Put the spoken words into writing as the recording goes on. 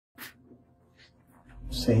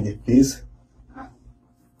Sem defesa.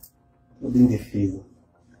 Toda indefesa.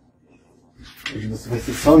 Hoje você vai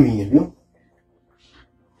ser só minha, viu?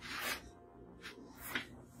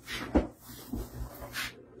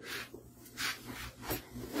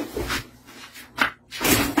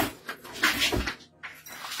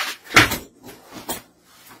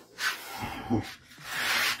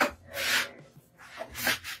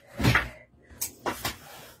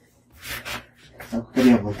 Sabe qual é a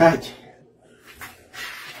minha vontade?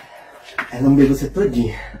 É lamber você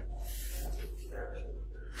todinha.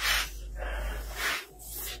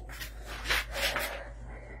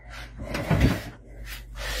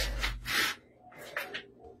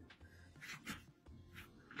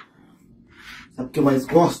 Sabe o que eu mais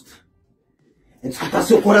gosto? É de escutar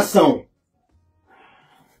seu coração.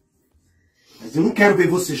 Mas eu não quero ver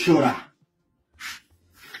você chorar.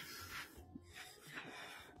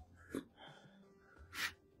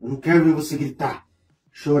 Eu não quero ver você gritar,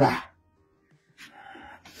 chorar.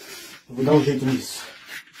 Eu vou dar um jeito nisso.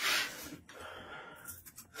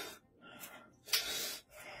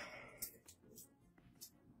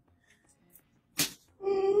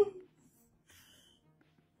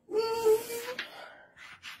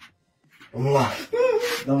 Vamos lá,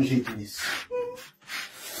 dá um jeito nisso.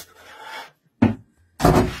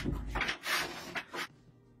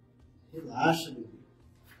 Relaxa, bebê.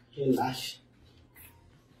 Relaxa.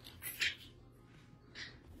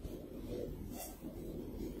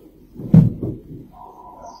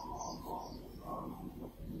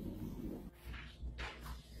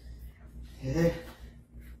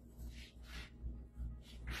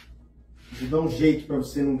 Vou dar um jeito pra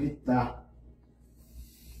você não gritar.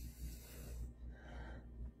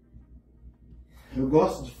 Eu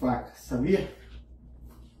gosto de faca, sabia?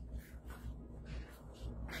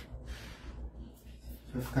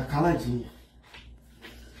 Você vai ficar caladinha.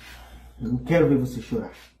 Eu não quero ver você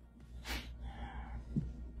chorar.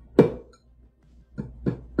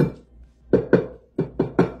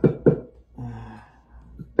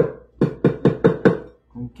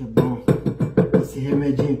 Como que é bom. Esse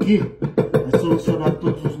remedinho aqui vai solucionar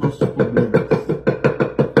todos os nossos problemas.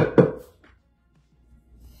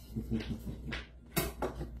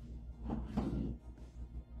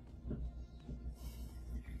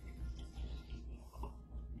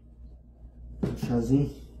 Um chazinho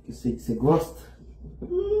que eu sei que você gosta.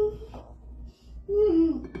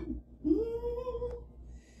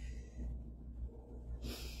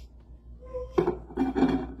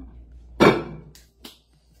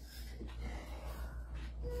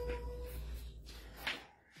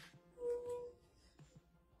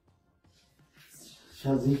 Esse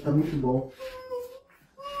chazinho tá muito bom.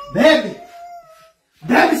 Bebe!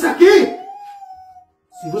 Bebe isso aqui!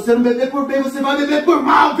 Se você não beber por bem, você vai beber por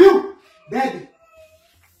mal, viu? Bebe!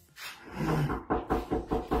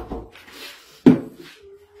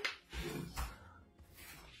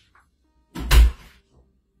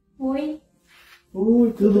 Oi.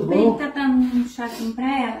 Oi, tudo bom? Bem, tá dando um chazinho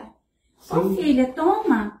pra ela? Sim. Ô filha,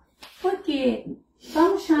 toma. Por quê?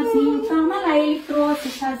 Toma um chazinho, toma lá, ele trouxe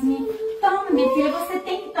o chazinho. Toma, minha filha, você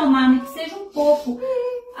tem que tomar, nem que seja um pouco.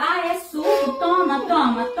 Ah, é suco? Toma,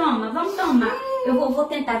 toma, toma, vamos tomar. Eu vou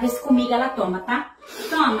tentar ver se comigo ela toma, tá?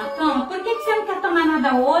 Toma, toma. Por que você não quer tomar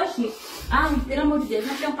nada hoje? Ai, pelo amor de Deus,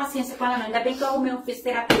 não tenho paciência com ela não. Ainda bem que eu arrumei um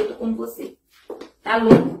fisioterapeuta como você. Tá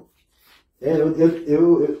louco?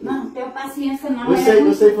 Não tenho paciência não.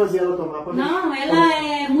 Eu sei fazer ela tomar. Não, ela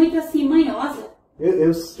é muito assim, manhosa.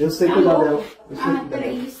 Eu sei Tá cuidar louco? dela. Ah,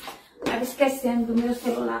 peraí. Tava esquecendo do meu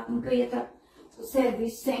celular, como que eu ia o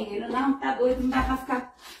serviço sem ele. Não, tá doido, não dá pra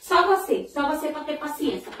ficar. Só você pra ter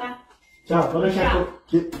paciência, tá? Tchau, pode deixar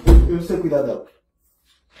que eu sei cuidar dela.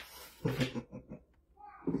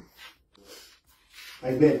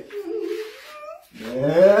 Aí, bebe.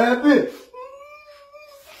 Bebe!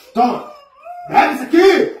 Toma! Bebe isso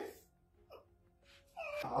aqui!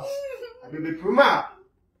 Nossa, vai beber por mal.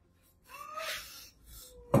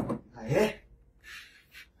 Ah, é?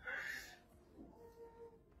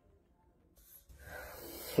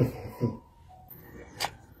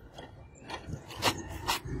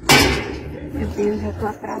 Meu Deus, eu tô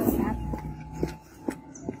atrasada.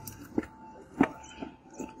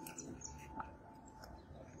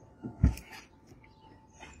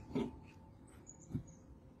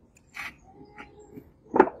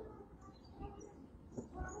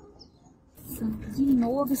 De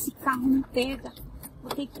novo esse carro não pega. Vou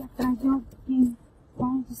ter que ir atrás de alguém.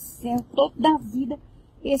 Pai do céu, toda a vida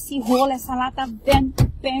esse rolo, essa lata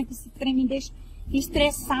perto, esse trem me deixa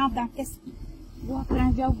estressada. Vou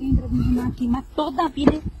atrás de alguém para me arrumar aqui, mas toda a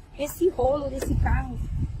vida esse rolo desse carro.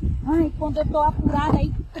 Ai, quando eu tô apurada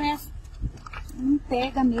aí, que pressa. Não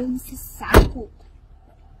pega mesmo esse saco.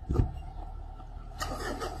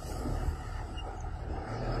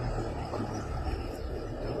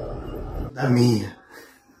 Da minha.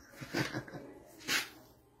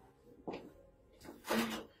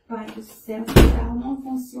 Pai do céu, esse carro não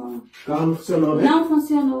funciona. O carro não funcionou, né? Não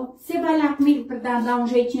funcionou. Você vai lá comigo pra dar um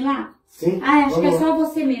jeitinho lá? Sim. Ah, acho que é lá. só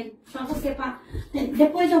você mesmo. Só você pra...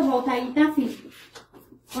 Depois eu volto aí, tá, filho?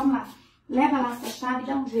 Vamos lá. Leva lá essa chave e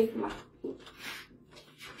dá um jeito lá.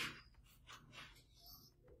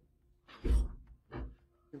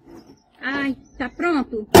 Ai, tá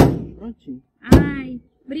pronto? Prontinho. Ai,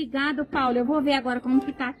 obrigado, Paulo. Eu vou ver agora como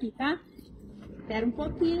que tá aqui, tá? Espera um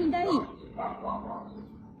pouquinho ainda aí.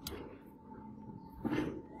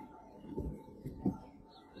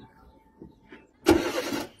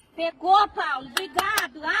 Pegou, Paulo.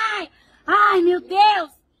 Obrigado. Ai, meu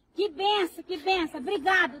Deus. Que benção, que benção.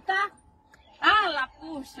 Obrigado, tá? Ah,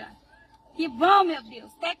 puxa. Que bom, meu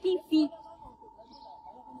Deus. Até que enfim.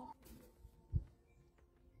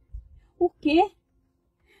 O quê?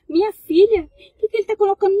 Minha filha? O que ele tá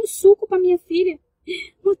colocando no suco pra minha filha?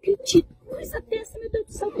 Não acredito. Coisa dessa, meu Deus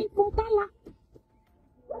do céu, tem que voltar lá.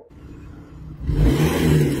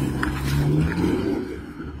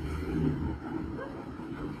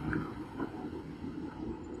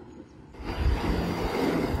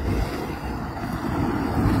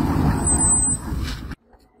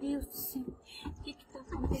 Deus do céu, o que tá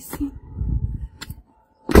acontecendo?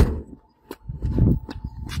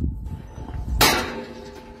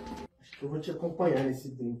 Acho que eu vou te acompanhar nesse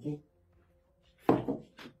drink, hein?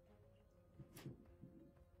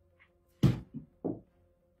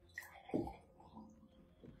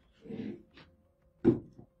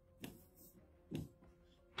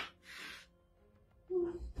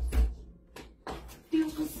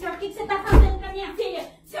 Deus do céu, o que você tá fazendo com a minha filha?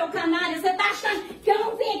 Seu canalha, você tá achando que eu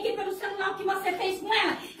não vim aqui pelo celular o que você fez com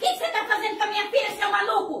ela? O que você tá fazendo com a minha filha, seu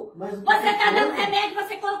maluco? Mas Você tá dando remédio,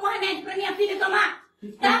 você colocou remédio pra minha filha tomar?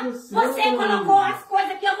 Tá? aconteceu, Você mãe? colocou as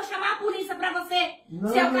coisas aqui, eu vou chamar a polícia pra você. Não,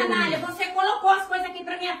 Seu mãe. canalha, você colocou as coisas aqui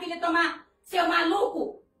pra minha filha tomar, seu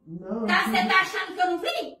maluco? Não, Tá? eu Você tá achando que eu não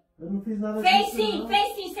vi? não fiz nada Fez disso, sim, não.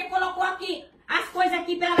 fez sim. Você colocou aqui as coisas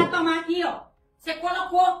aqui pra ela tomar aqui, ó. Você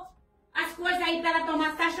colocou as coisas aí pra ela tomar.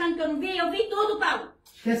 Você tá achando que eu não vi? Eu vi tudo, Paulo.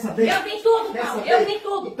 Quer saber? Eu vi tudo, Quer Paulo. saber? Eu vi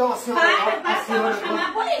tudo. Então a senhora... Para, que eu vou chamar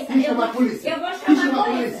a polícia. Quem chama a polícia? Eu vou Quem chamar chama a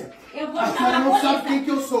polícia. Eu vou A chamar senhora a não polícia. sabe quem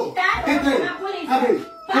que eu sou. Tá, eu vou Entra aí. chamar a polícia. Abre aí.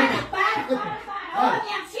 Para. Ô,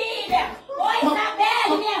 minha filha. Ô,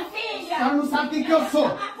 Isabelle, minha filha. A senhora não sabe quem que eu sou. A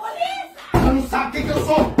polícia. A senhora não sabe quem que eu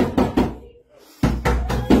sou.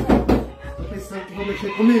 Tá pensando que vão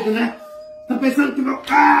mexer comigo, né? Tá pensando que meu...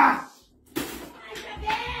 Ah! Ai,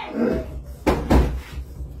 Isabelle.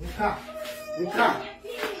 Vem cá. Vem cá.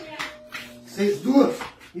 Minha filha. Vocês duas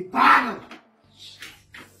me pagam.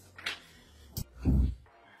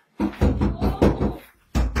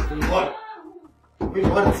 Vou embora. Vou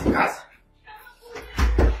embora dessa casa.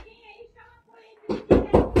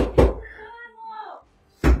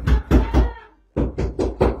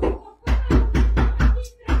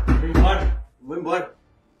 Vou embora. Vou embora.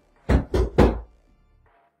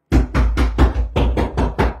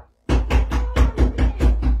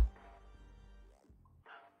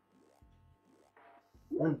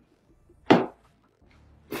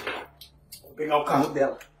 Vou pegar o carro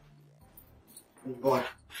dela. Vou embora.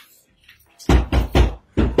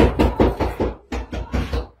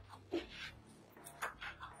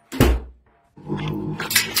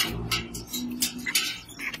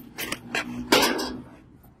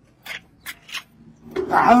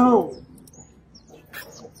 Carrão!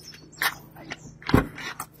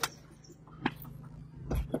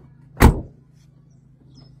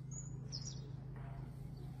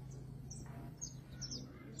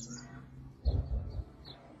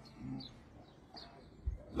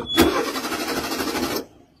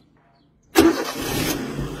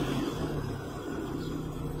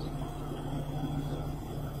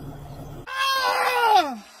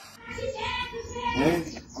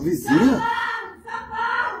 A vizinha?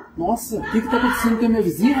 Nossa, o que tá acontecendo com a minha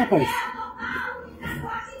vizinha, rapaz? Minha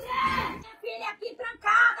filha aqui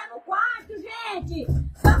trancada no quarto, gente!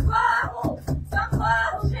 Socorro!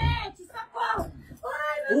 Socorro, gente! Socorro!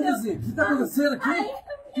 Ai, meu Ô, Deus! vizinha, o que tá acontecendo aqui? Ai,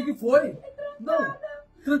 O que foi? Não,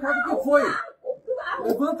 trancado o que foi?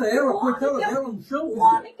 Levanta ela, coitada dela no chão, O vizinha.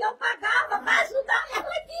 homem que eu pagava pra ajudar ela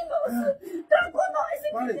aqui, moço! Trancou nós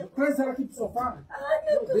aqui! Vai, traz ela aqui pro sofá. Ai,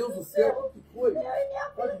 Meu Deus do céu, o que foi? Eu e minha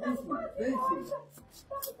Pode filha vir, filho. Vem, filho.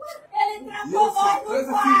 Ele trancou nós no traz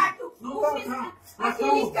aqui. quarto! Não dá, calma.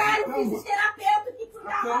 Aquele cara, o Calma. fisioterapeuta que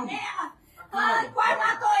cuidava Calma. dela! Calma. Ai, quase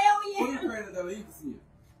matou eu e Põe ele! a perna dela aí, vizinha.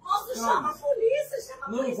 Moço, chama a polícia, chama a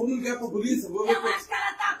polícia. Não, vamos ligar pra polícia. Vou ver. Eu acho que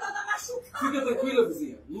ela tá toda machucada. Fica tranquila,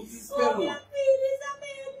 vizinha. Não desespera, Minha não. filha,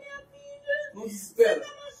 Isabel, minha filha. Não desespera. Você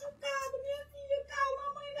tá machucado, minha filha.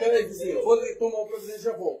 Calma, mãe. Peraí, vizinha. Vou ali tomar o providência e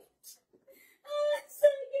já volto. Ai,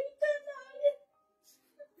 sangue, ele canalha.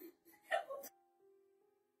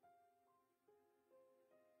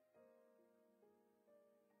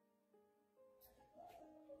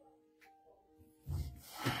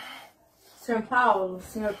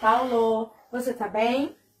 Senhor Paulo, você tá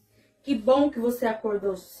bem? Que bom que você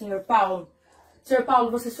acordou, senhor Paulo. Senhor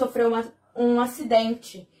Paulo, você sofreu um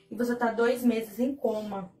acidente e você tá 2 meses em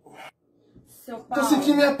coma. Seu Paulo, Tô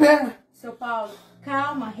sentindo minha perna. Seu Paulo,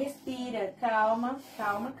 calma, respira, calma.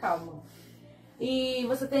 E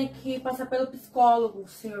você tem que passar pelo psicólogo,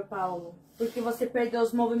 senhor Paulo, porque você perdeu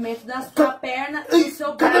os movimentos da sua perna e do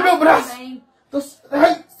seu braço. Cadê meu braço? Também. Tô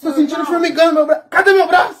Senhor sentindo Paulo, formigando meu braço. Cadê meu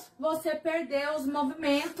braço? Você perdeu os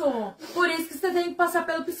movimentos. Por isso que você tem que passar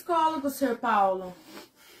pelo psicólogo, senhor Paulo.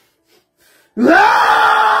 Ah!